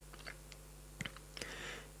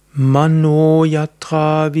Mano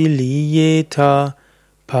yatra viliyeta,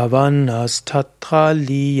 pavanastatra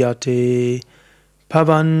liyate,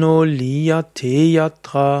 pavano liyate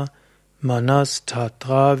yatra,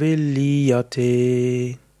 manastatra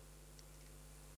viliyate.